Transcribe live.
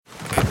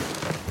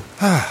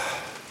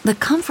The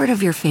comfort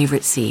of your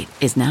favorite seat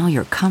is now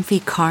your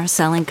comfy car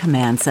selling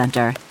command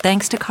center,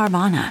 thanks to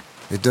Carvana.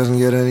 It doesn't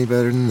get any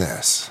better than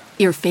this.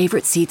 Your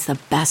favorite seat's the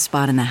best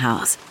spot in the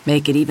house.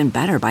 Make it even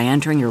better by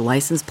entering your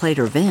license plate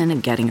or VIN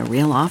and getting a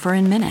real offer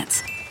in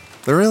minutes.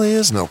 There really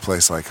is no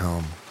place like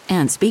home.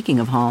 And speaking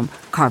of home,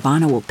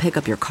 Carvana will pick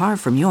up your car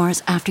from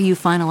yours after you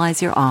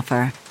finalize your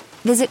offer.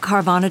 Visit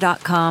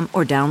Carvana.com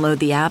or download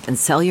the app and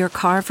sell your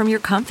car from your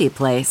comfy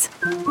place.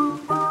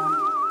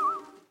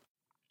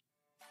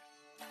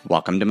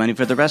 Welcome to Money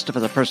for the Rest of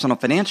Us, a personal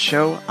finance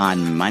show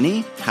on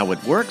money, how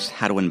it works,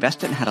 how to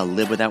invest it, and how to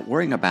live without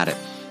worrying about it.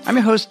 I'm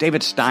your host,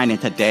 David Stein,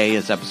 and today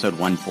is episode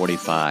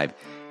 145.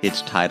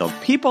 It's titled,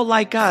 People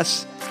Like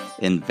Us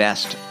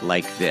Invest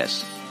Like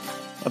This.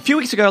 A few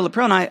weeks ago,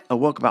 Lapril and I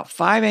awoke about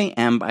 5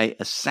 a.m. by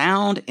a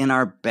sound in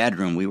our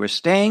bedroom. We were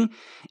staying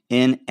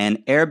in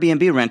an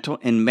Airbnb rental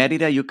in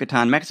Merida,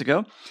 Yucatan,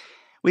 Mexico.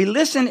 We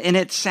listened, and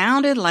it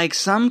sounded like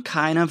some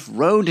kind of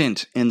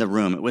rodent in the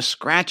room. It was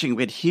scratching.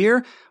 We'd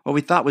hear what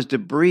we thought was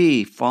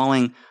debris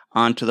falling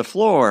onto the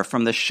floor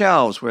from the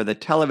shelves where the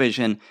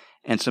television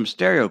and some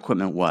stereo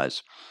equipment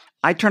was.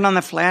 I turned on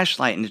the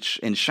flashlight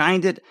and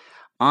shined it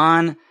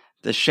on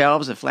the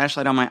shelves, a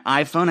flashlight on my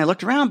iPhone. I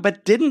looked around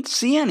but didn't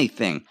see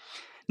anything.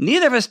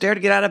 Neither of us dared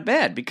to get out of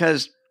bed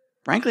because,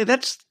 frankly,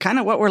 that's kind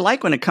of what we're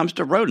like when it comes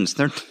to rodents.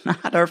 They're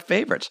not our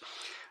favorites.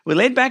 We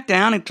laid back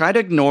down and tried to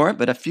ignore it,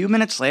 but a few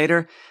minutes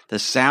later, the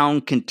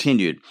sound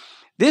continued.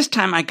 This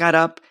time I got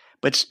up,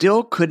 but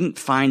still couldn't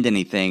find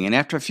anything, and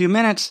after a few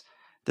minutes,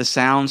 the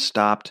sound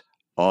stopped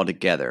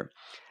altogether.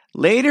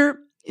 Later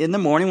in the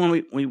morning,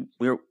 when we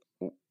were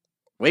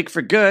awake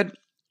for good,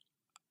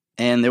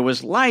 and there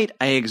was light,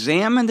 I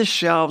examined the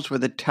shelves where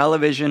the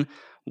television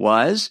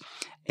was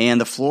and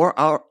the floor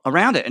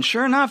around it, and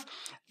sure enough,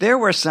 there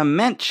were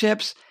cement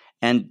chips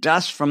and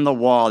dust from the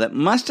wall that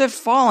must have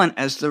fallen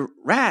as the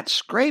rat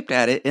scraped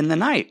at it in the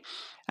night.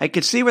 I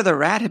could see where the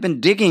rat had been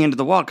digging into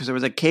the wall because there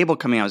was a cable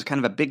coming out. It was kind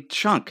of a big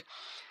chunk.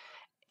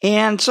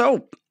 And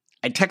so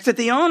I texted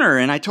the owner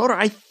and I told her,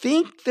 I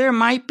think there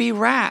might be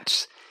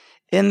rats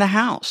in the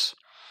house.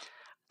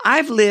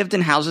 I've lived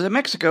in houses in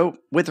Mexico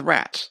with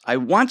rats. I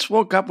once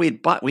woke up, we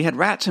had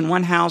rats in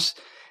one house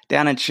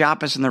down in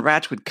Chiapas, and the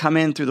rats would come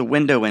in through the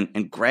window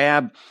and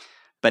grab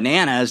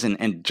bananas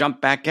and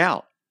jump back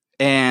out.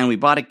 And we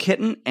bought a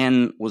kitten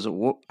and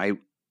I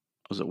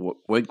was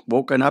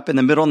woken up in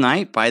the middle of the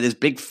night by this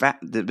big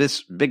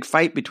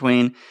fight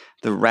between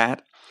the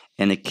rat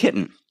and the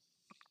kitten.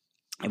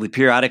 And we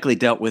periodically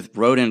dealt with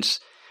rodents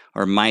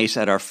or mice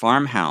at our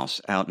farmhouse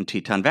out in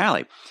Teton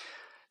Valley.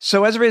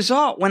 So as a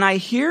result, when I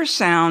hear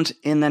sounds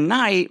in the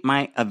night,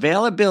 my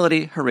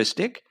availability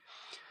heuristic,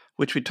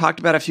 which we talked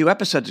about a few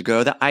episodes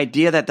ago, the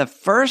idea that the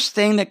first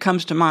thing that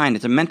comes to mind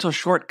is a mental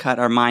shortcut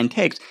our mind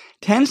takes,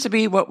 tends to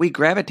be what we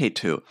gravitate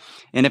to.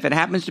 And if it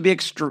happens to be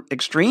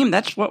extreme,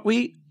 that's what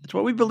we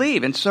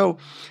believe. And so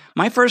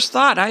my first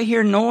thought, I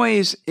hear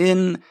noise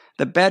in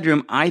the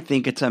bedroom, I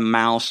think it's a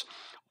mouse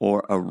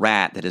or a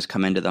rat that has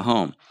come into the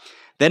home.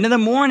 Then in the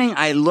morning,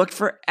 I looked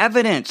for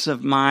evidence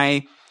of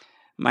my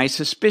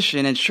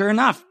suspicion, and sure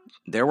enough,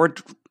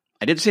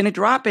 I didn't see any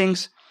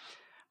droppings,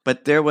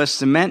 but there was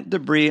cement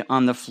debris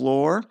on the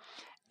floor,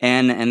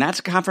 and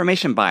that's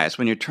confirmation bias.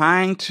 When you're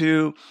trying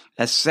to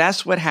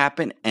assess what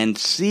happened and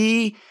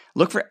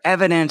look for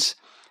evidence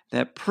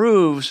that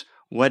proves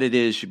what it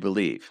is you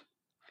believe.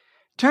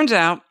 Turns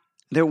out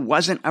there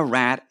wasn't a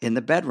rat in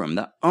the bedroom.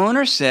 The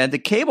owner said the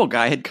cable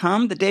guy had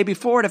come the day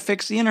before to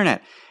fix the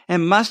internet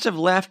and must have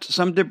left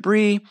some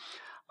debris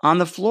on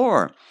the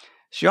floor.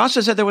 She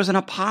also said there was an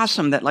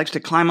opossum that likes to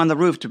climb on the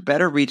roof to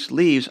better reach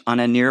leaves on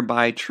a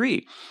nearby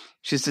tree.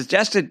 She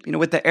suggested,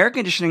 with the air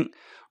conditioning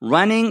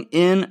running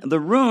in the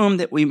room,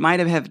 that we might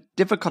have had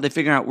difficulty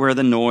figuring out where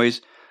the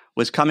noise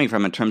was coming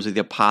from in terms of the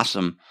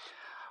opossum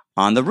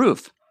on the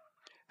roof.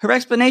 Her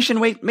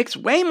explanation makes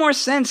way more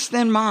sense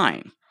than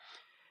mine,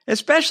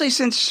 especially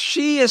since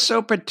she is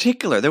so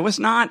particular. There was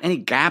not any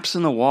gaps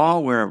in the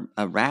wall where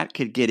a rat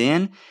could get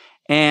in.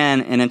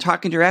 And in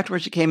talking to her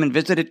afterwards, she came and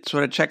visited,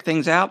 sort of check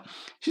things out.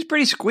 She's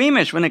pretty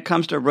squeamish when it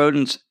comes to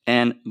rodents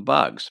and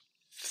bugs.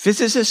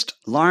 Physicist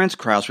Lawrence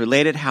Krauss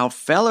related how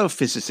fellow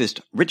physicist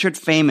Richard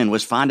Feynman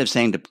was fond of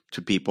saying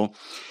to people,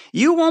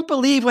 "You won't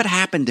believe what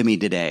happened to me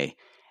today."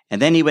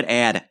 And then he would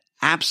add,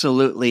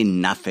 "Absolutely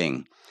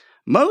nothing."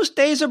 Most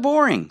days are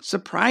boring.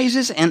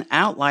 Surprises and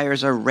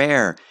outliers are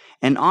rare.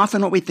 And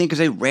often what we think is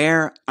a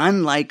rare,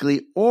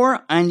 unlikely,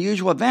 or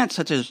unusual event,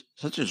 such as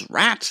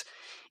rats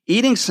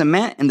eating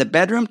cement in the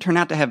bedroom, turn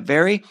out to have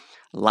very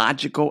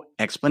logical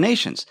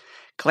explanations.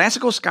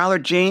 Classical scholar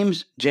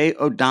James J.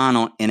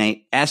 O'Donnell, in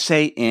an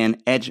essay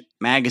in Edge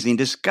magazine,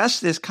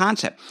 discussed this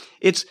concept.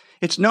 It's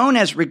known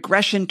as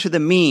regression to the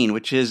mean,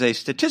 which is a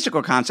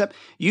statistical concept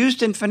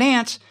used in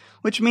finance,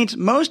 which means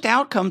most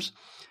outcomes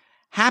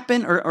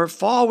happen or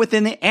fall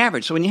within the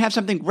average. So when you have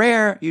something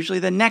rare, usually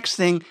the next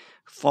thing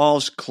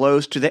falls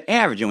close to the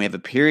average. And we have a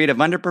period of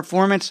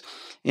underperformance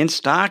in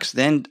stocks,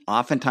 then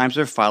oftentimes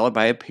they're followed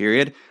by a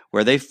period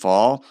where they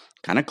fall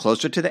kind of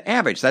closer to the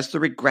average. That's the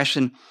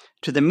regression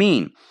to the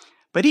mean.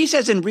 But he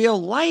says in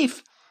real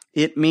life,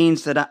 it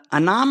means that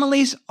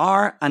anomalies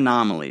are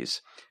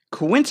anomalies.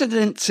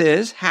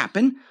 Coincidences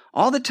happen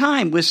all the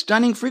time with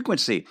stunning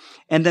frequency.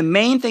 And the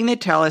main thing they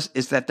tell us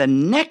is that the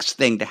next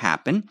thing to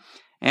happen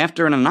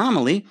after an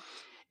anomaly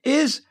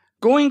is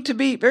going to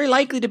be very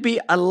likely to be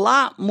a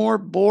lot more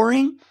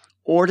boring,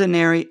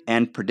 ordinary,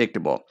 and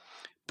predictable.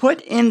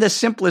 Put in the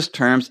simplest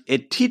terms,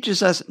 it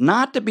teaches us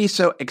not to be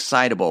so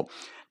excitable,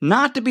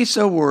 not to be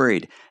so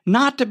worried,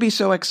 not to be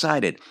so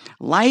excited.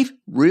 Life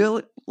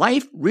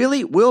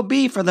really will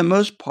be, for the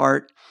most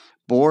part,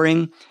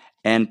 boring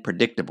and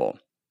predictable.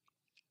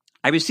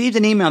 I received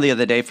an email the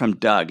other day from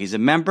Doug. He's a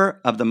member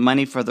of the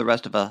Money for the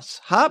Rest of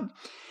Us Hub,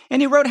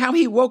 and he wrote how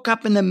he woke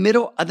up in the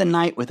middle of the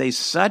night with a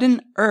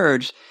sudden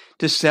urge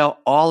to sell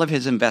all of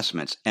his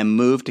investments and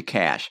move to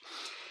cash.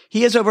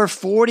 He has over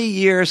 40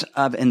 years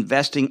of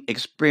investing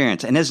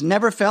experience and has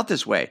never felt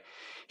this way.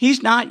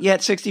 He's not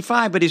yet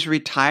 65, but he's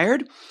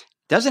retired,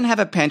 doesn't have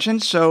a pension,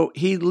 so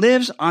he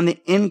lives on the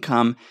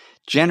income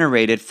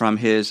generated from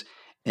his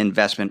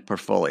investment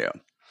portfolio.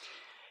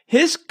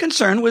 His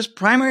concern was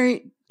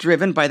primarily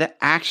driven by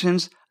the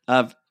actions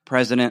of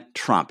President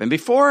Trump. And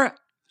before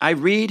I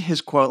read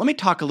his quote, let me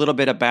talk a little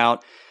bit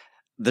about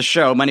the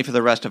show, Money for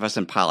the Rest of Us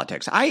in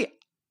Politics. I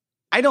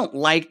don't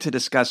like to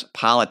discuss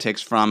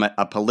politics from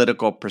a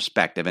political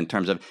perspective in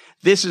terms of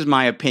this is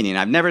my opinion.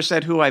 I've never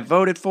said who I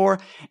voted for,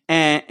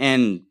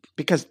 and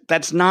because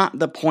that's not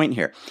the point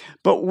here.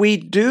 But we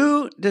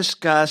do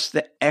discuss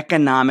the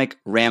economic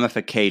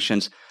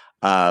ramifications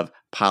of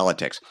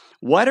politics.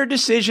 What are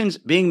decisions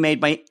being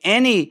made by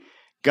any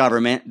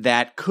government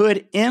that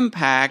could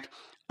impact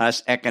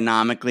us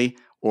economically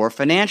or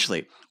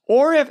financially?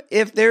 Or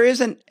if there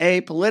isn't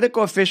a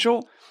political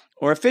official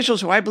or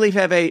officials who I believe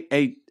have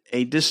a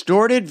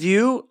distorted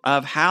view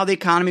of how the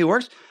economy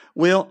works,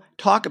 we'll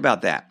talk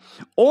about that.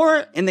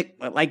 Or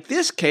like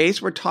this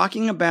case, we're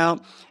talking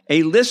about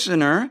a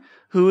listener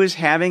who is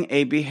having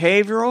a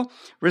behavioral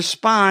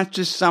response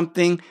to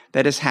something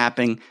that is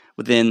happening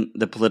within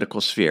the political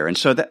sphere. And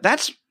so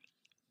that's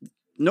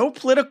no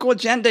political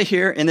agenda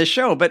here in the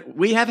show, but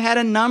we have had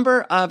a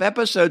number of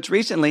episodes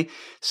recently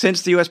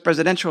since the U.S.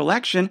 presidential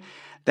election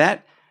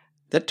that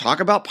talk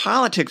about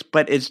politics,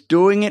 but it's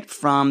doing it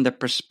from the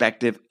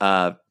perspective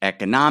of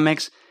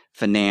economics,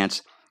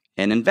 finance,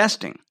 and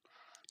investing.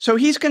 So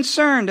he's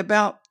concerned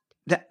about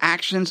the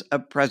actions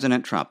of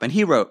President Trump. And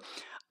he wrote,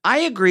 I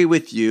agree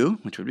with you,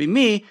 which would be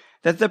me,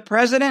 that the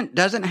president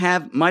doesn't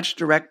have much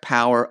direct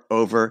power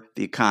over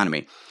the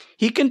economy.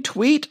 He can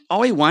tweet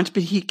all he wants,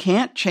 but he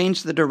can't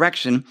change the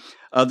direction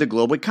of the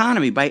global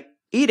economy by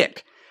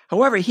edict.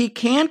 However, he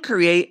can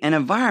create an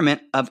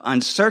environment of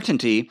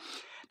uncertainty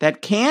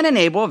that can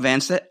enable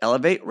events that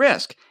elevate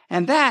risk,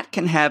 and that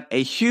can have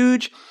a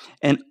huge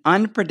and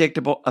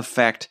unpredictable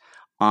effect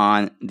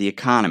on the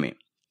economy.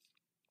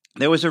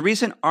 There was a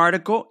recent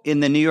article in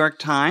the New York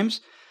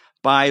Times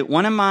by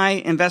one of my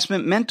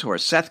investment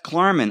mentors, Seth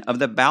Klarman of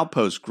the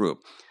Baupost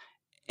Group.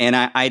 And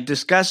I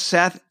discussed,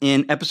 Seth,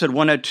 in episode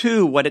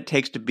 102, what it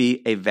takes to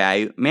be a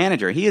value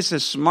manager. He is the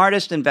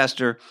smartest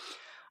investor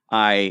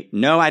I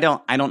know. I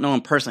don't know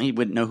him personally. He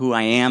wouldn't know who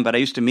I am, but I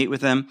used to meet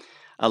with him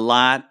a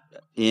lot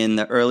in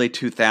the early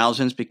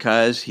 2000s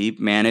because he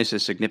managed a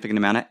significant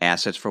amount of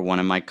assets for one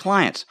of my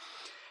clients.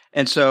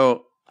 And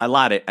so I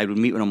would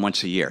meet with him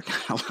once a year,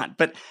 a lot,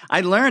 but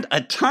I learned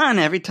a ton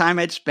every time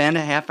I'd spend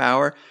a half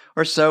hour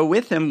or so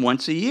with him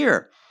once a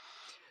year.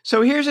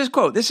 So here's his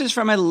quote. This is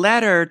from a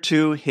letter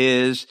to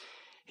his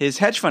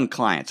hedge fund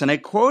clients. And I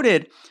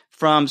quoted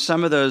from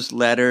some of those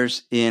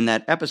letters in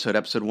that episode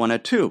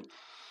 102.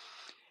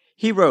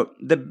 He wrote,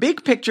 the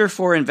big picture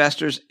for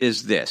investors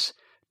is this.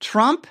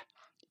 Trump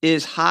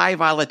is high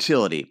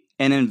volatility,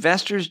 and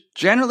investors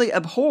generally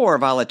abhor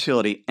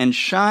volatility and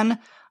shun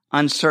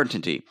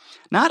uncertainty.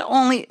 Not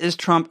only is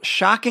Trump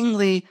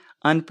shockingly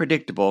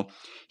unpredictable,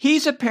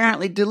 he's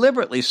apparently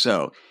deliberately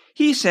so.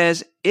 He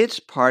says it's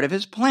part of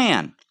his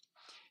plan.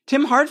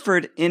 Tim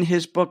Hartford, in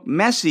his book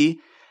Messy,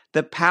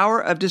 The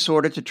Power of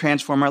Disorder to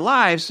Transform Our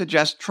Lives,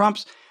 suggests Trump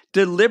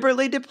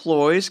deliberately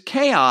deploys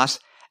chaos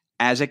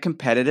as a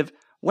competitive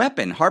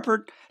weapon.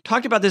 Hartford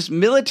talked about this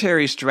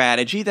military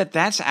strategy,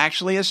 that's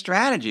actually a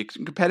strategy,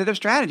 a competitive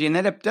strategy, and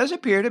that it does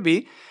appear to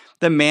be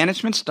the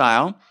management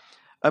style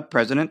of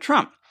President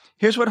Trump.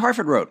 Here's what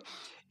Hartford wrote.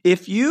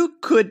 If you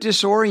could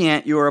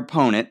disorient your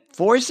opponent,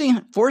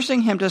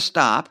 forcing him to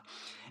stop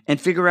and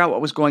figure out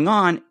what was going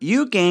on,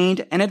 you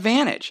gained an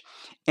advantage.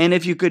 And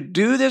if you could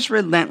do this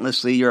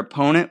relentlessly, your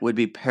opponent would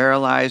be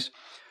paralyzed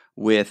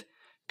with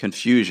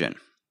confusion.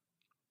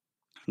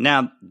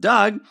 Now,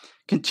 Doug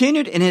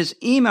continued in his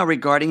email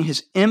regarding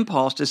his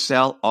impulse to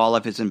sell all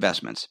of his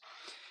investments.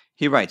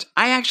 He writes,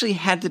 I actually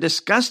had to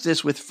discuss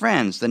this with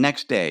friends the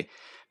next day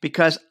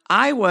because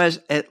I was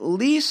at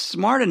least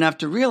smart enough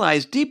to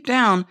realize deep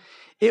down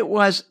it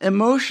was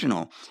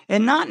emotional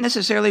and not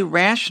necessarily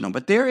rational,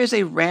 but there is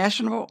a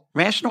rational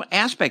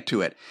aspect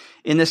to it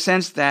in the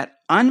sense that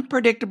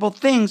unpredictable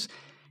things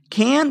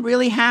can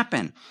really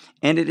happen,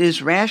 and it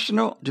is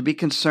rational to be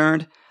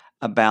concerned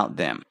about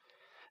them.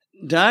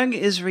 Doug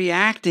is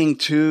reacting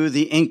to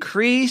the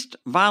increased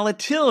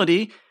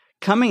volatility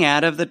coming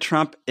out of the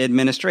Trump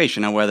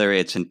administration. Now, whether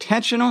it's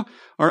intentional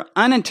or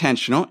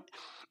unintentional,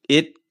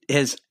 it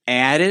has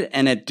added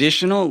an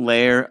additional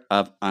layer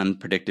of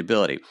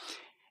unpredictability.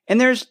 And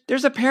there's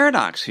a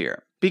paradox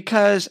here,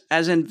 because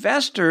as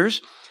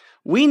investors,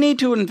 we need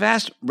to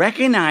invest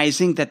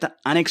recognizing that the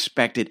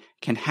unexpected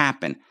can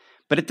happen.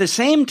 But at the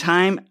same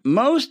time,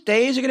 most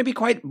days are going to be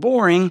quite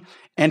boring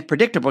and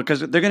predictable because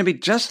they're going to be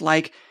just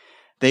like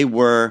they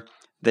were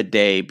the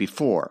day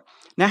before.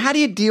 Now, how do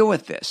you deal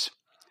with this?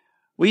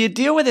 Well, you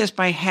deal with this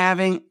by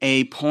having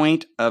a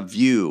point of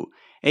view,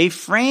 a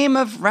frame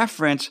of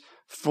reference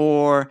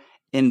for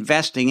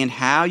investing and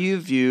how you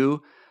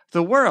view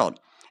the world.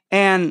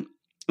 And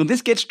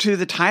this gets to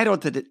the title of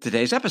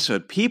today's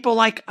episode. People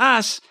like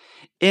us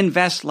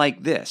invest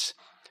like this.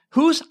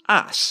 Who's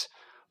us?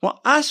 Well,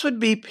 us would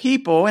be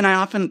people,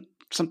 and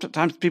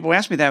sometimes people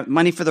ask me that,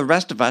 money for the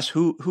rest of us,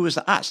 who is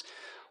the us?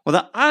 Well,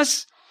 the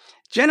us,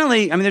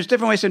 generally, there's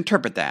different ways to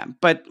interpret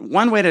that, but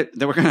one way that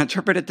we're going to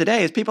interpret it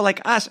today is people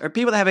like us are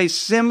people that have a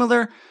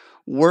similar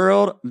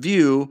world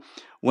view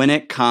when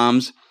it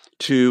comes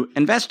to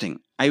investing.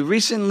 I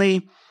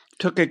recently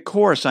took a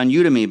course on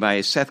Udemy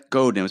by Seth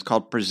Godin. It was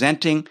called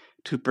Presenting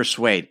to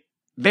Persuade.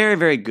 Very,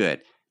 very good.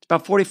 It's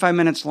about 45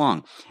 minutes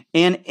long.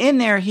 And in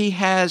there, he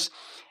has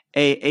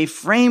a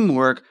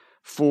framework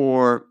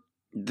for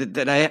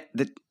that I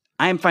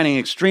am finding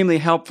extremely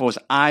helpful as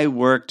I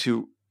work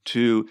to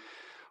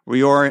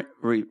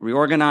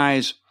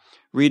reorganize,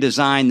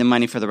 redesign the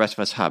Money for the Rest of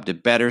Us Hub to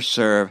better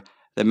serve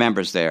the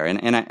members there.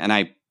 And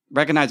I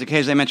recognize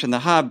occasionally I mentioned the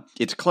Hub.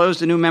 It's closed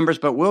to new members,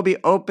 but we'll be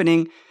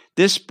opening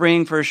this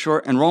spring for a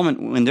short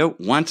enrollment window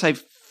once I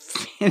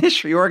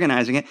finish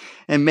reorganizing it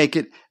and make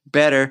it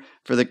better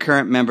for the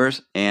current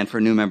members and for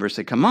new members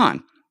to come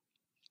on.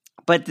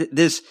 But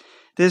this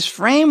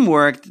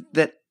framework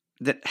that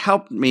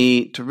helped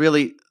me to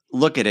really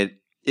look at it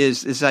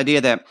is this idea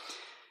that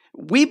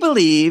we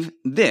believe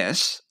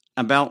this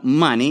about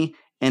money,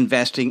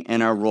 investing,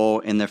 and our role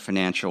in the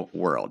financial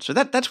world. So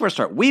that's where I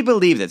start. We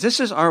believe this. This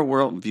is our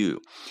worldview.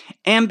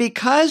 And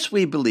because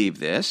we believe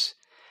this,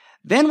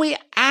 then we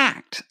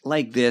act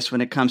like this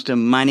when it comes to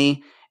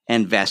money,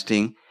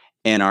 investing,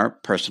 and our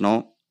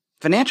personal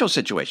financial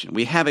situation.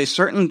 We have a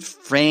certain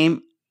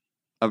frame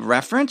of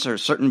reference or a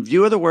certain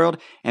view of the world,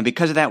 and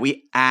because of that,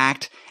 we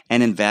act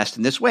and invest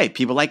in this way.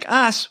 People like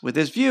us with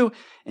this view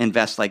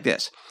invest like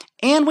this.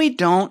 And we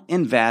don't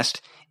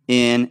invest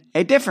in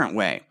a different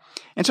way.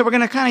 And so we're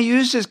going to kind of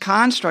use this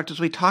construct as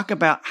we talk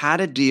about how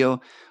to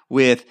deal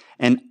with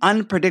an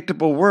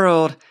unpredictable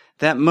world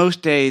that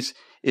most days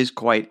is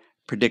quite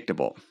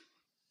predictable.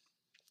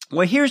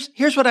 Well, here's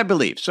what I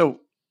believe. So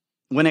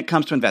when it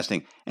comes to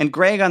investing, and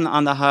Greg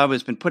on the Hub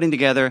has been putting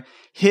together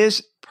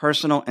his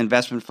personal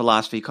investment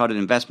philosophy called an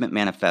investment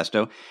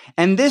manifesto.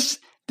 And this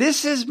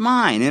is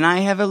mine. And I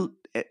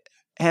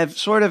have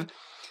sort of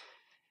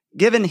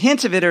given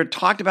hints of it or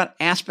talked about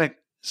aspects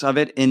of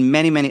it in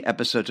many, many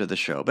episodes of the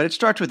show. But it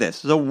starts with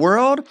this. The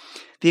world,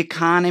 the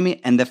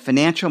economy, and the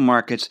financial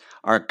markets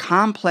are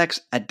complex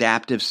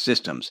adaptive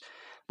systems,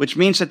 which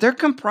means that they're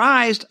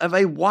comprised of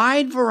a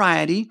wide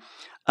variety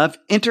of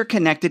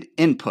interconnected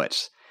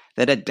inputs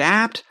that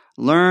adapt,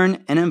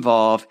 learn, and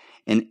evolve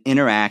and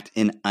interact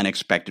in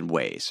unexpected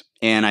ways.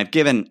 And I've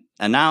given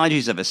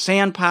analogies of a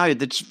sand pile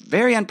that's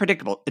very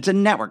unpredictable. It's a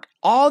network,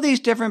 all these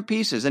different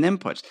pieces and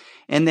inputs,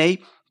 and they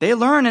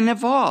learn and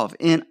evolve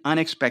in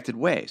unexpected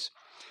ways.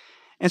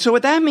 And so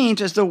what that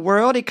means is the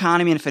world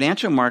economy and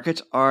financial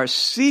markets are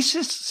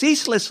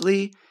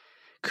ceaselessly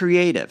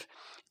creative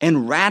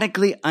and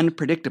radically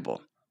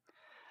unpredictable.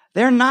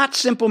 They're not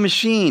simple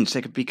machines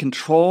that could be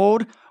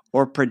controlled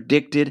or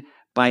predicted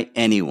by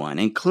anyone,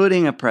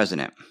 including a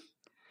president.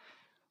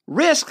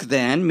 Risk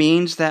then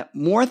means that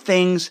more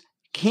things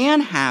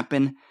can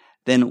happen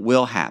than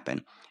will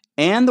happen.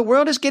 And the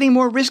world is getting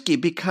more risky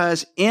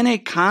because in a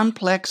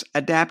complex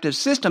adaptive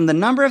system, the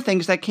number of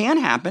things that can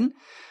happen,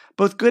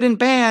 both good and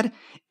bad,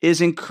 is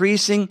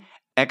increasing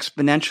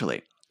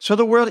exponentially. So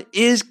the world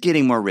is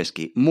getting more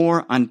risky,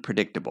 more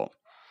unpredictable.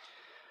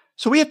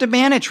 So we have to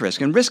manage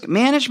risk. And risk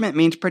management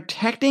means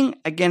protecting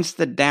against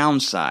the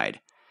downside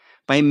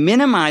by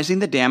minimizing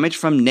the damage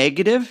from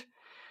negative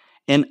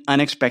and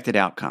unexpected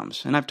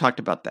outcomes. And I've talked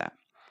about that.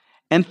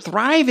 And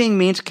thriving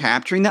means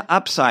capturing the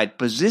upside,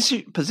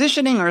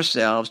 positioning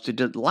ourselves to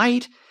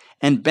delight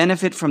and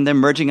benefit from the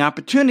emerging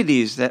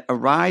opportunities that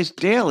arise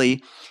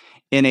daily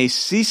in a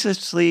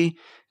ceaselessly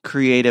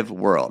creative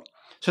world.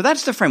 So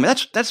that's the framework.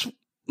 That's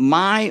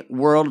my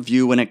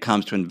worldview when it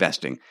comes to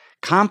investing.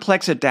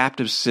 Complex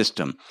adaptive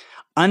system,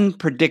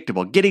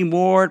 unpredictable, getting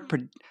more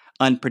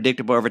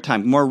unpredictable over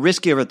time, more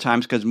risky over time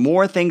because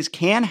more things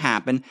can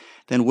happen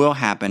than will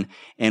happen.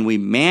 And we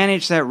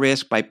manage that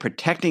risk by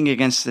protecting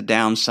against the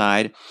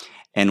downside,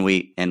 and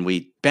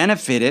we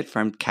benefit it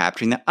from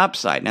capturing the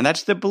upside. Now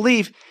that's the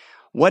belief.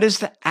 What is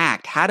the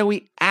act? How do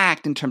we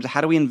act in terms of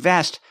how do we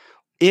invest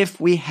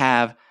if we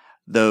have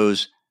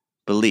those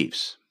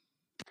beliefs?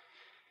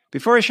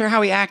 Before I share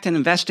how we act in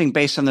investing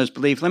based on those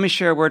beliefs, let me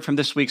share a word from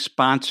this week's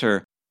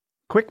sponsor.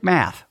 Quick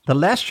math. The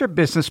less your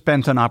business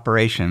spends on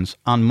operations,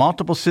 on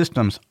multiple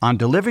systems, on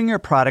delivering your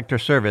product or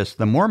service,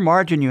 the more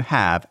margin you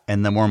have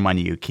and the more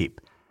money you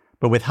keep.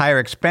 But with higher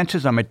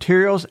expenses on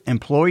materials,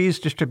 employees,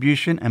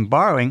 distribution, and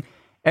borrowing,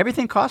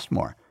 everything costs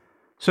more.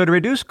 So to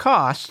reduce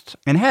costs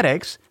and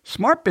headaches,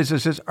 smart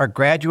businesses are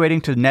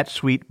graduating to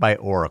NetSuite by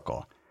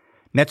Oracle.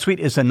 NetSuite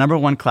is the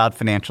 #1 cloud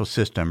financial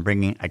system,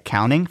 bringing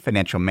accounting,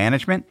 financial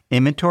management,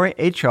 inventory,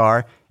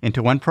 HR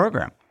into one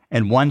program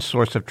and one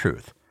source of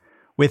truth.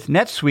 With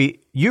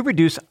NetSuite, you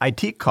reduce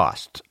IT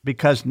costs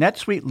because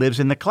NetSuite lives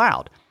in the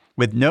cloud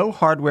with no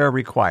hardware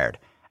required,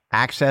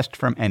 accessed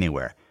from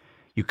anywhere.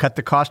 You cut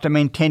the cost of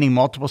maintaining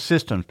multiple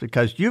systems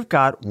because you've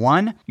got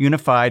one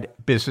unified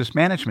business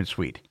management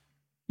suite.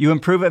 You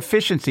improve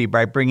efficiency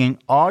by bringing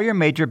all your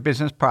major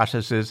business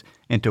processes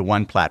into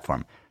one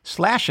platform,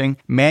 slashing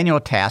manual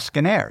tasks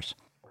and errors.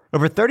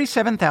 Over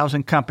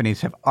 37,000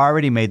 companies have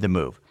already made the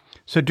move.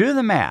 So do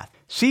the math.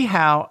 See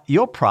how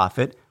you'll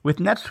profit with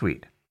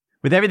NetSuite.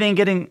 With everything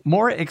getting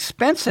more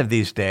expensive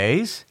these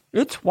days,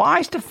 it's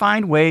wise to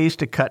find ways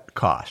to cut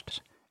costs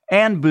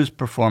and boost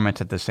performance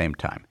at the same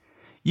time.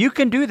 You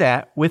can do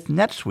that with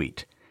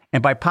NetSuite.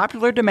 And by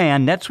popular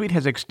demand, NetSuite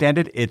has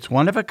extended its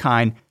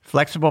one-of-a-kind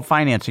flexible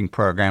financing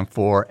program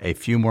for a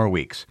few more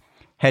weeks.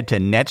 Head to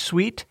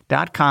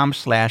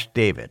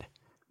netsuite.com/David.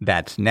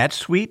 That's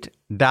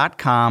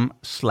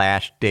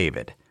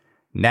netsuite.com/David.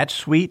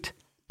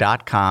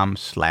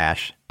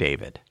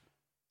 netsuite.com/David.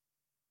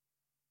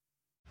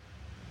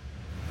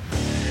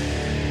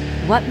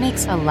 What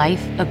makes a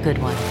life a good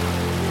one?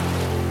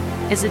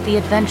 Is it the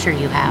adventure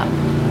you have?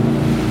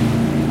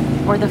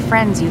 Or the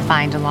friends you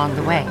find along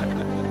the way?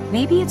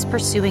 Maybe it's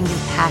pursuing your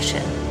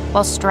passion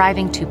while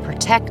striving to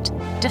protect,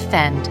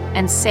 defend,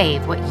 and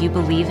save what you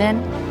believe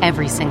in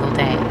every single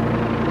day.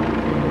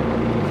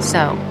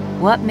 So,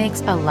 what makes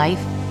a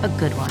life a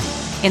good one?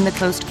 In the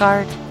Coast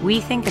Guard,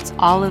 we think it's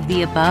all of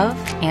the above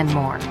and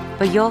more,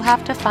 but you'll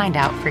have to find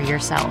out for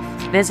yourself.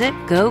 Visit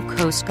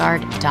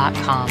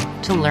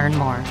gocoastguard.com to learn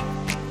more.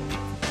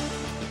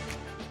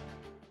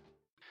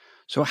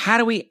 So how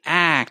do we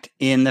act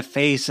in the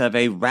face of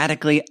a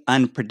radically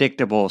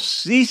unpredictable,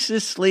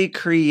 ceaselessly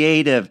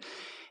creative,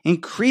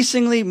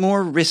 increasingly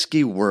more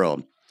risky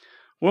world?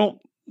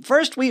 Well,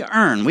 first we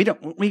earn. We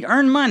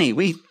earn money.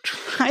 We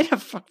try to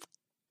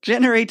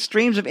generate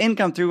streams of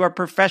income through our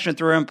profession,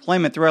 through our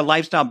employment, through our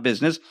lifestyle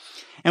business,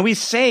 and we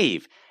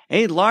save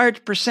a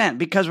large percent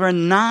because we're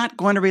not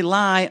going to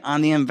rely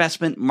on the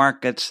investment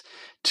markets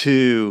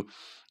to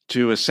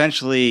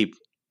essentially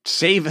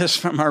save us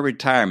from our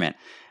retirement.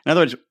 In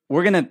other words,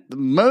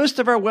 most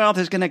of our wealth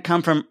is going to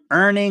come from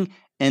earning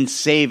and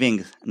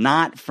saving,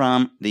 not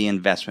from the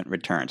investment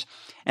returns.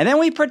 And then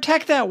we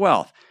protect that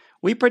wealth.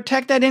 We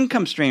protect that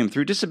income stream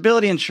through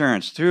disability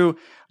insurance, through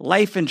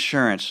life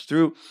insurance,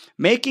 through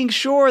making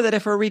sure that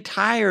if we're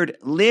retired,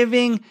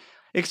 living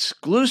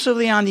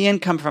exclusively on the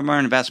income from our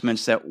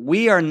investments, that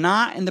we are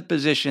not in the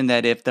position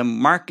that if the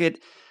market,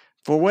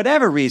 for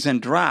whatever reason,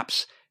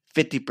 drops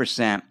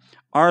 50%,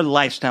 our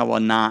lifestyle will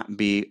not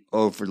be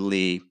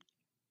overly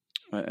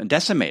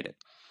decimated.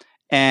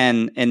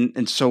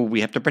 And so we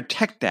have to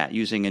protect that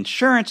using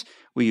insurance.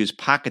 We use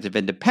pockets of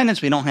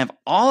independence. We don't have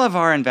all of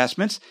our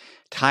investments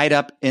tied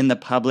up in the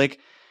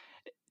public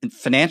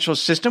financial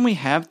system. We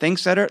have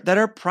things that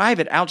are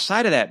private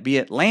outside of that, be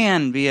it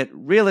land, be it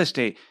real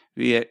estate,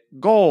 be it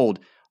gold.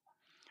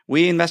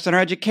 We invest in our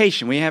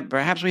education. We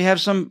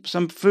have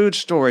some food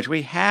storage.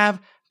 We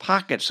have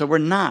pockets, so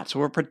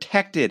we're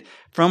protected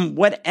from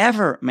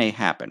whatever may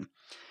happen.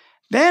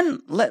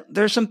 Then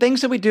there's some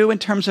things that we do in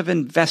terms of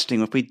investing.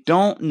 If we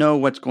don't know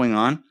what's going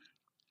on,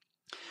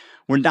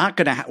 what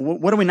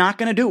are we not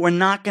going to do? We're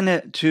not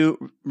going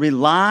to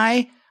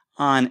rely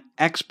on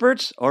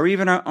experts or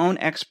even our own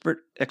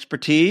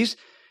expertise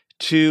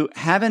to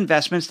have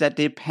investments that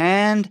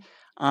depend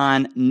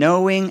on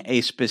knowing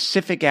a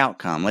specific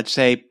outcome. Let's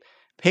say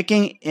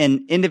picking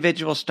an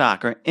individual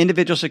stock or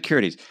individual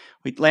securities.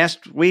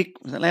 Last week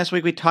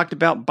we talked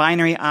about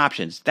binary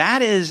options.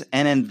 That is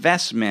an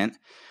investment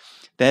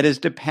that is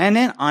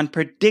dependent on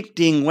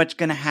predicting what's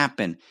going to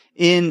happen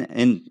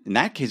in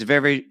that case, a very,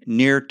 very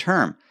near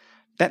term.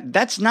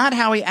 That's not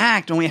how we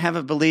act when we have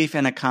a belief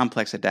in a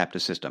complex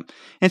adaptive system.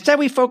 Instead,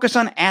 we focus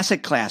on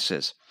asset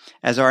classes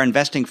as our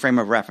investing frame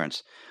of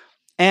reference.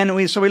 And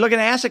we look at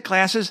asset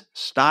classes,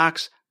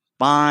 stocks,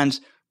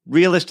 bonds,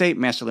 real estate,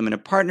 master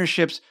limited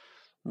partnerships,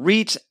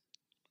 REITs,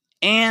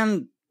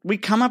 and we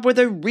come up with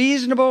a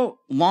reasonable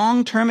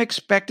long-term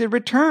expected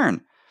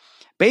return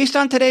based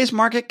on today's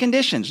market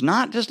conditions,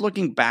 not just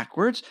looking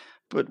backwards,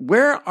 but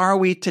where are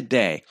we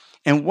today?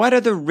 And what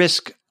are the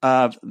risks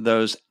of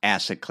those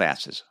asset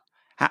classes?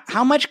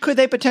 How much could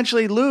they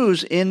potentially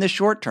lose in the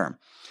short term?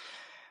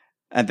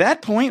 At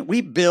that point,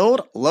 we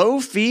build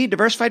low-fee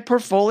diversified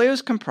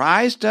portfolios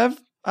comprised of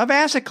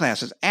asset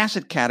classes,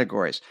 asset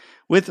categories,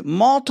 with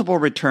multiple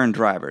return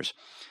drivers,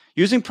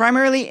 using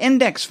primarily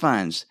index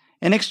funds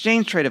and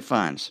exchange-traded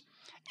funds,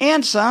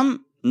 and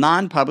some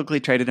non-publicly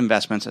traded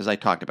investments, as I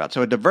talked about.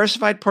 So a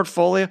diversified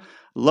portfolio,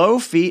 low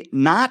fee,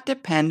 not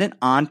dependent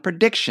on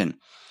prediction,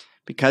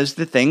 because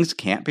the things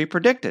can't be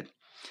predicted.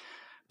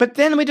 But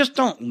then we just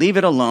don't leave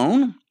it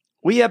alone.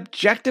 We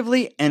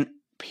objectively and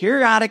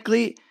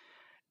periodically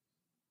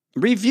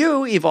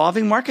review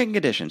evolving market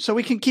conditions so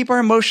we can keep our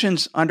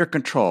emotions under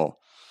control.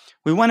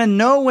 We want to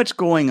know what's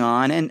going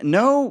on and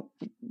know,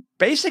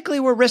 basically,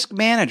 we're risk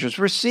managers.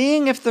 We're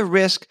seeing if the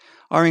risks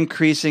are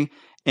increasing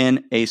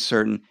in a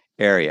certain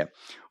area.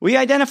 We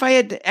identify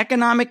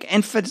economic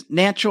and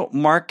financial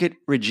market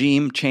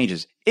regime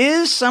changes.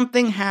 Is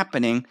something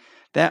happening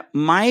that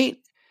might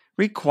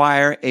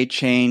require a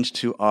change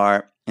to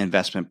our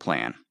investment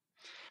plan?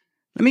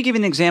 Let me give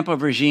you an example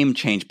of regime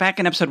change. Back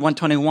in episode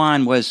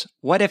 121 was,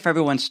 what if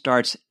everyone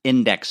starts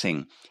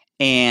indexing?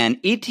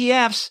 And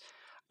ETFs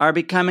are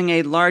becoming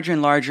a larger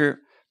and larger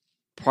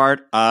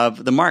part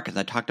of the market.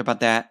 I talked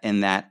about that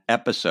in that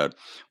episode.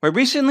 I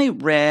recently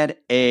read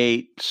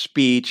a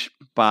speech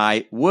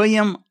by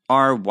William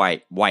R.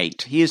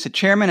 White. He is the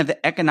chairman of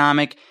the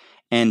Economic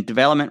and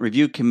Development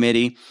Review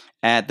Committee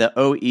at the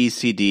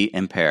OECD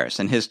in Paris.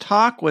 And his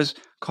talk was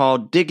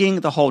called Digging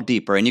the Hole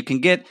Deeper. And you can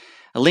get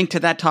a link to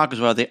that talk as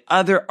well as the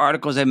other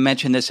articles I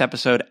mentioned this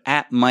episode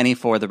at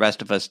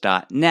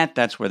moneyfortherestofus.net.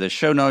 That's where the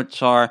show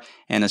notes are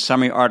and a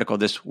summary article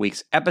of this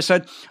week's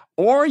episode.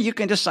 Or you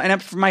can just sign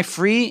up for my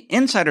free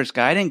Insider's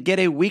Guide and get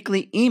a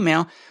weekly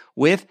email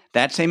with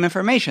that same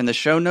information, the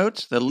show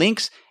notes, the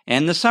links,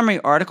 and the summary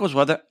articles,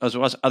 as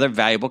well as other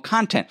valuable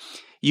content.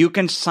 You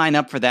can sign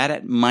up for that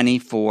at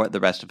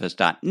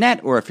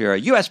moneyfortherestofus.net, or if you're a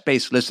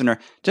US-based listener,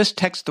 just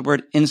text the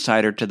word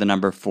insider to the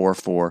number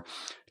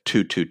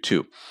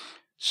 44222.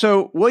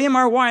 So William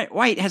R.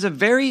 White has a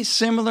very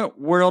similar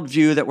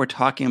worldview that we're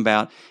talking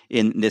about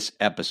in this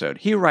episode.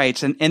 He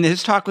writes, and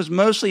his talk was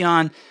mostly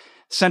on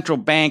central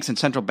banks and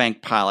central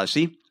bank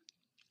policy.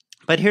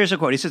 But here's a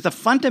quote. He says, the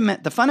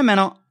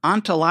fundamental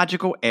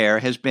ontological error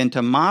has been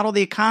to model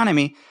the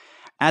economy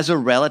as a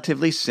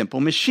relatively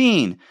simple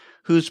machine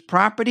whose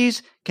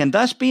properties can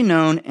thus be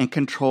known and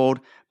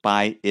controlled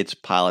by its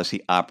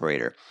policy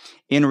operator.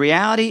 In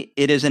reality,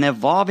 it is an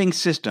evolving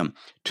system,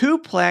 too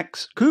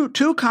complex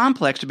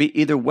to be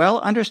either well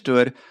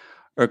understood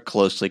or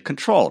closely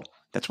controlled.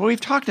 That's what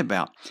we've talked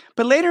about.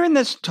 But later in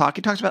this talk,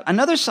 he talks about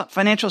another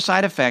financial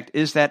side effect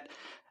is that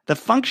the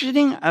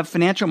functioning of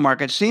financial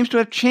markets seems to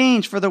have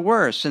changed for the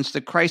worse since the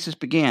crisis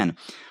began,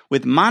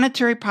 with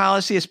monetary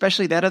policy,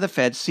 especially that of the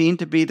Fed, seen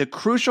to be the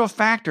crucial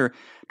factor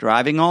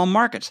driving all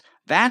markets.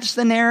 That's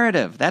the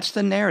narrative. That's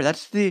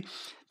the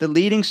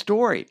leading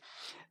story.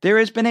 There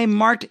has been a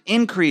marked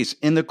increase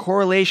in the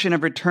correlation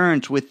of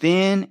returns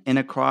within and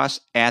across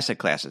asset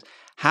classes.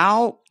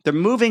 How they're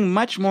moving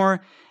much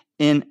more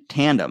in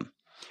tandem.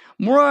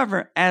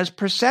 Moreover, as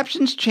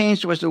perceptions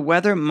changed as to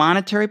whether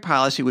monetary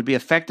policy would be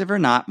effective or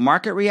not,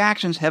 market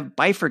reactions have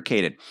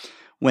bifurcated.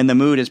 When the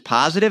mood is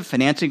positive,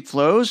 financing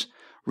flows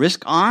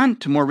risk on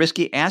to more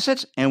risky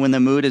assets, and when the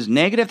mood is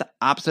negative, the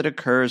opposite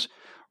occurs,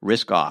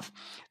 risk off.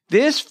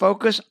 This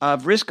focus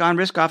of risk on,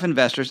 risk off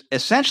investors,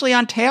 essentially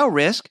on tail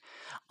risk,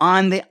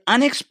 on the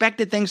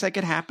unexpected things that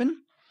could happen,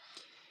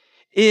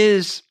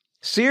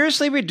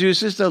 seriously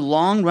reduces the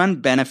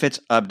long-run benefits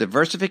of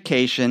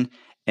diversification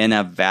and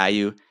of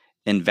value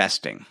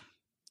investing.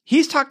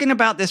 He's talking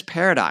about this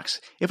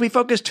paradox. If we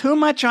focus too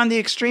much on the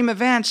extreme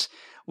events,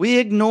 we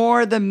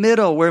ignore the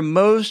middle where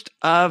most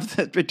of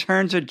the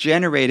returns are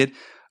generated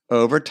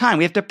over time.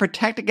 We have to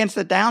protect against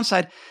the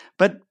downside,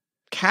 but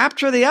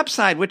capture the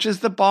upside, which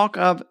is the bulk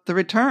of the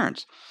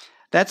returns.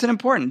 That's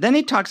important. Then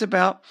he talks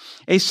about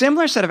a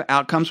similar set of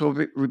outcomes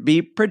will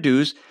be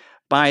produced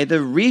by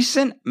the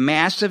recent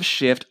massive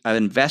shift of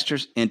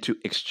investors into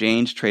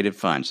exchange-traded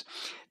funds.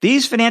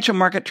 These financial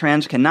market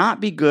trends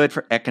cannot be good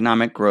for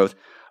economic growth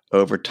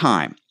over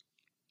time.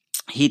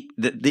 These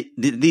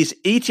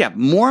ETF,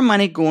 more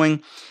money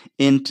going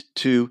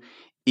into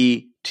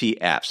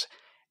ETFs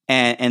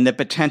and the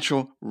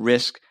potential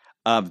risk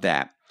of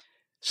that.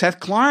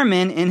 Seth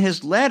Klarman, in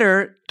his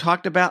letter,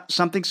 talked about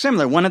something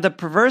similar. One of the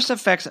perverse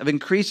effects of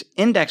increased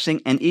indexing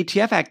and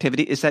ETF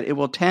activity is that it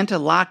will tend to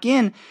lock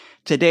in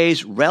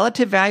today's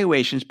relative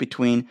valuations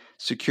between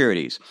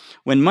securities.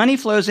 When money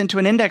flows into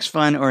an index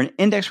fund or an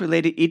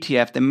index-related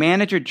ETF, the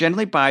manager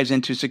generally buys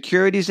into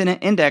securities in an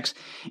index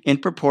in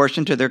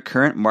proportion to their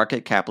current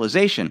market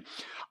capitalization,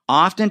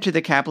 often to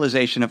the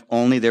capitalization of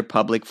only their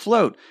public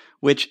float,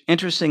 which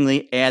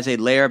interestingly adds a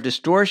layer of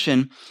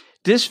distortion,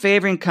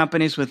 disfavoring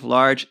companies with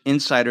large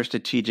insider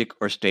strategic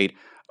or state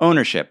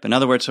ownership. In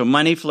other words, so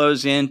money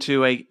flows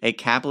into a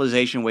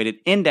capitalization-weighted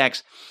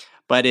index,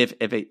 but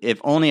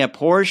if only a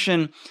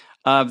portion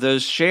of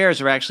those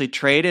shares are actually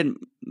traded,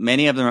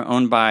 many of them are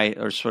owned by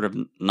or sort of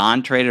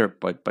non-traded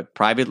but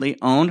privately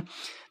owned,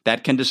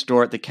 that can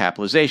distort the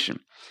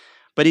capitalization.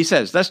 But he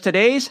says, thus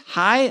today's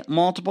high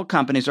multiple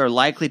companies are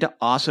likely to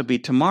also be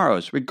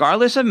tomorrow's,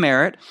 regardless of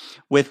merit,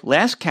 with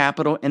less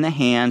capital in the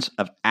hands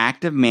of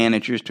active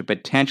managers to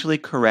potentially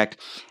correct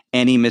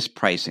any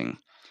mispricing.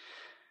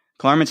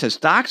 Klarman says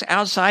stocks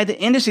outside the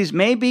indices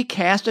may be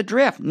cast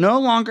adrift, no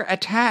longer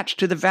attached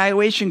to the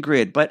valuation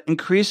grid, but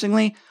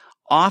increasingly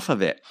off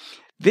of it.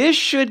 This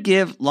should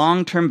give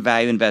long-term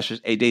value investors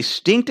a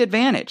distinct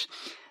advantage.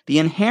 The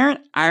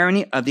inherent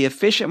irony of the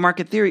efficient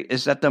market theory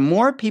is that the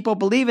more people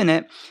believe in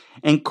it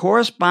and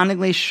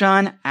correspondingly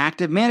shun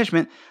active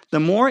management, the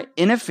more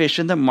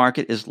inefficient the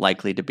market is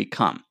likely to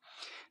become.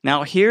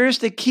 Now, here's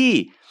the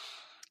key.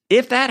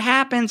 If that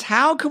happens,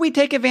 how can we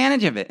take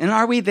advantage of it? And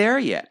are we there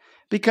yet?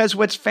 Because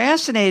what's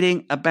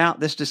fascinating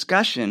about this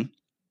discussion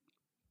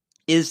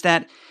is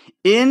that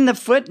in the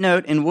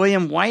footnote in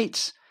William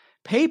White's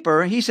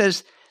paper, he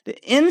says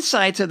the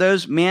insights of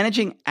those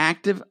managing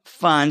active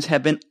funds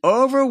have been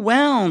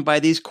overwhelmed by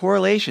these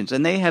correlations,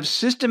 and they have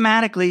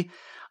systematically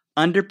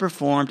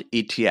underperformed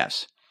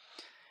ETFs.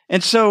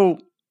 And so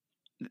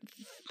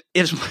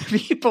if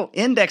people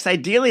index,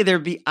 ideally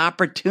there'd be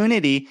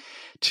opportunity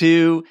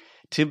to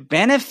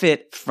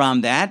benefit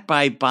from that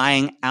by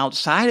buying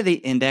outside of the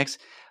index.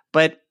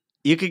 But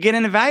you could get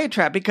in a value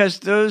trap because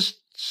those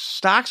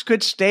stocks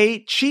could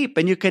stay cheap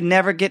and you could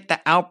never get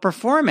the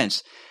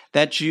outperformance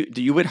that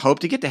you would hope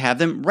to get to have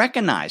them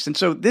recognized. And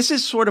so this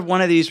is sort of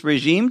one of these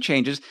regime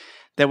changes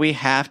that we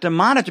have to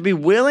monitor, be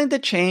willing to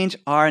change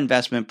our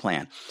investment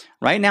plan.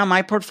 Right now,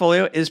 my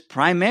portfolio is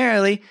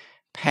primarily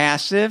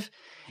passive,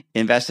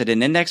 invested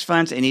in index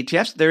funds and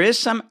ETFs. There is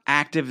some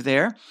active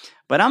there,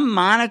 but I'm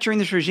monitoring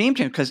this regime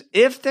change because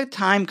if the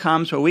time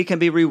comes where we can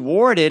be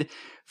rewarded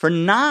for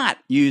not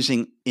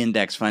using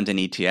index funds and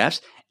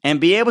ETFs and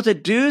be able to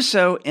do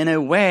so in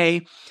a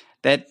way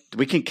that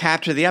we can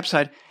capture the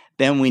upside,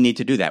 then we need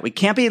to do that. We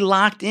can't be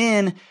locked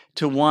in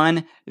to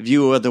one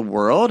view of the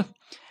world.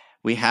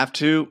 We have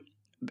to,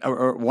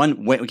 or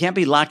one way, we can't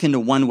be locked into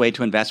one way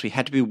to invest. We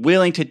have to be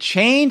willing to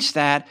change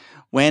that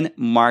when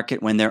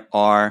there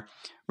are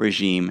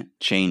regime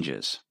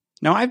changes.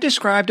 Now, I've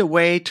described a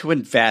way to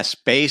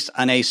invest based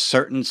on a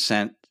certain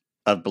set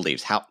of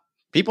beliefs. How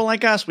people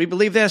like us, we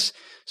believe this,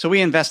 so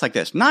we invest like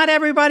this. Not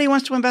everybody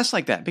wants to invest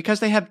like that because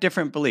they have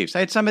different beliefs. I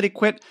had somebody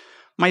quit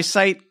my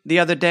site the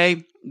other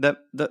day,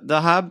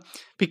 the hub,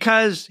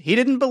 because he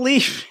didn't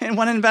believe and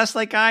want to invest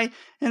like I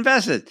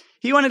invested.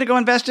 He wanted to go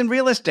invest in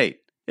real estate,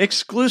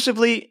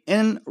 exclusively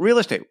in real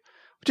estate,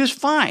 which is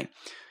fine.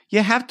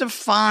 You have to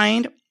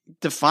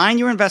define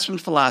your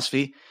investment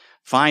philosophy,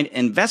 find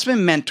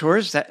investment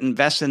mentors that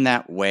invest in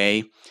that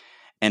way,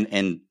 and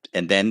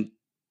then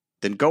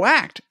go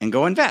act and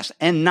go invest,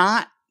 and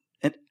not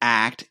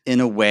act in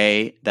a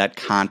way that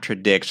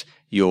contradicts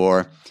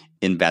your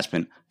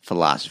investment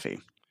philosophy.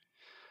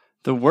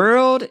 The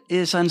world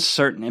is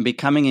uncertain and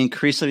becoming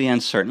increasingly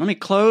uncertain. Let me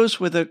close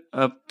with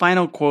a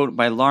final quote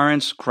by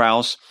Lawrence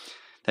Krauss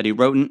that he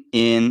wrote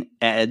in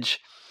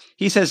Edge.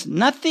 He says,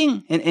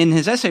 nothing, in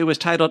his essay was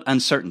titled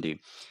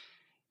Uncertainty.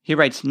 He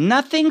writes,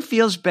 nothing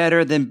feels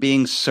better than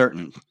being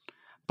certain.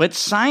 But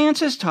science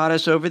has taught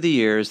us over the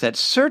years that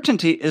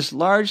certainty is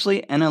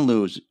largely an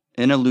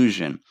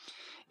illusion.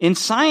 In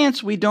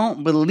science, we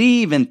don't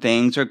believe in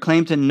things or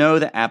claim to know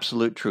the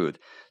absolute truth.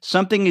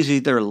 Something is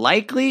either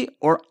likely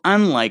or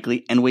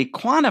unlikely, and we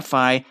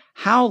quantify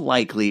how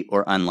likely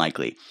or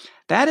unlikely.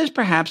 That is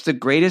perhaps the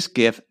greatest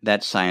gift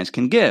that science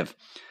can give.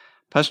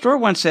 Pasteur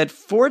once said,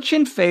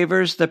 fortune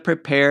favors the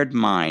prepared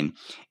mind.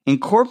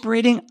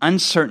 Incorporating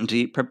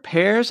uncertainty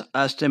prepares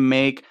us to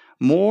make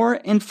more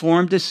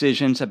informed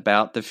decisions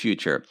about the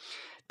future.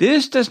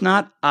 This does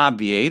not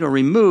obviate or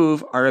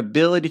remove our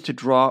ability to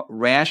draw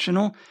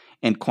rational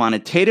and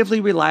quantitatively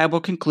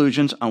reliable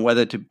conclusions on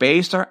which to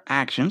base our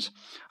actions,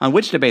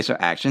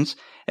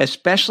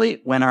 especially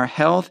when our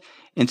health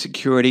and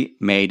security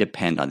may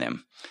depend on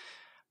them.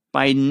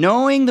 By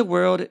knowing the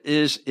world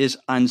is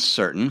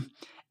uncertain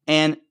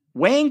and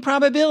weighing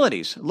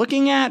probabilities,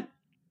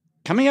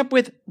 coming up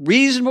with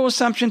reasonable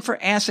assumption for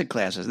asset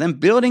classes, then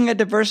building a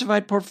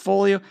diversified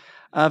portfolio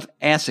of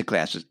asset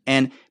classes,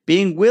 and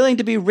being willing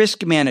to be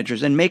risk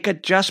managers and make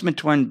adjustment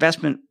to our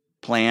investment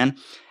plan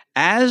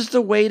as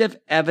the weight of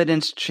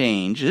evidence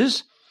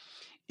changes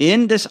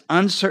in this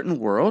uncertain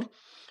world.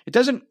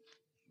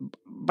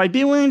 By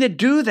being willing to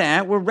do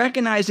that, we're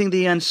recognizing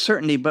the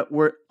uncertainty, but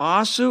we're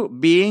also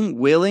being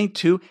willing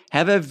to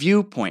have a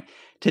viewpoint,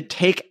 to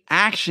take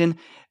action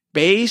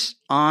based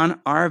on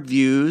our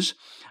views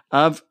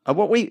of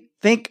what we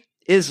think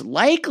is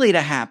likely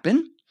to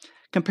happen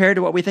compared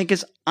to what we think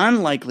is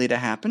unlikely to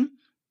happen.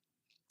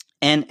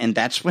 And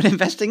that's what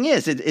investing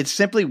is. It's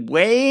simply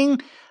weighing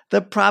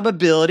the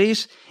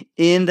probabilities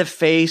in the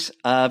face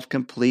of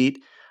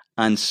complete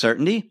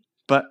uncertainty.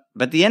 But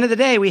at the end of the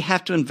day, we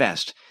have to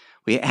invest.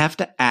 We have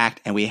to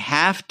act, and we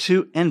have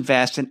to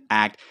invest and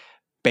act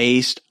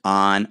based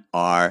on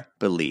our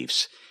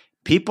beliefs.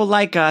 People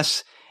like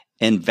us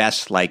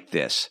invest like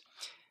this.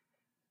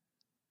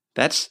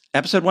 That's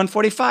episode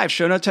 145.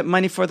 Show notes at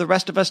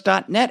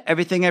moneyfortherestofus.net.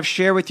 Everything I've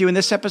shared with you in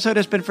this episode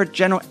has been for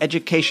general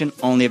education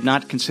only. Have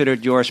not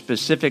considered your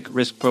specific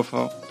risk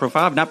profile.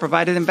 Have not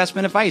provided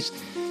investment advice.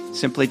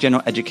 Simply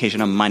general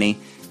education on money,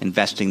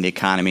 investing, the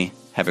economy.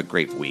 Have a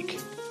great week.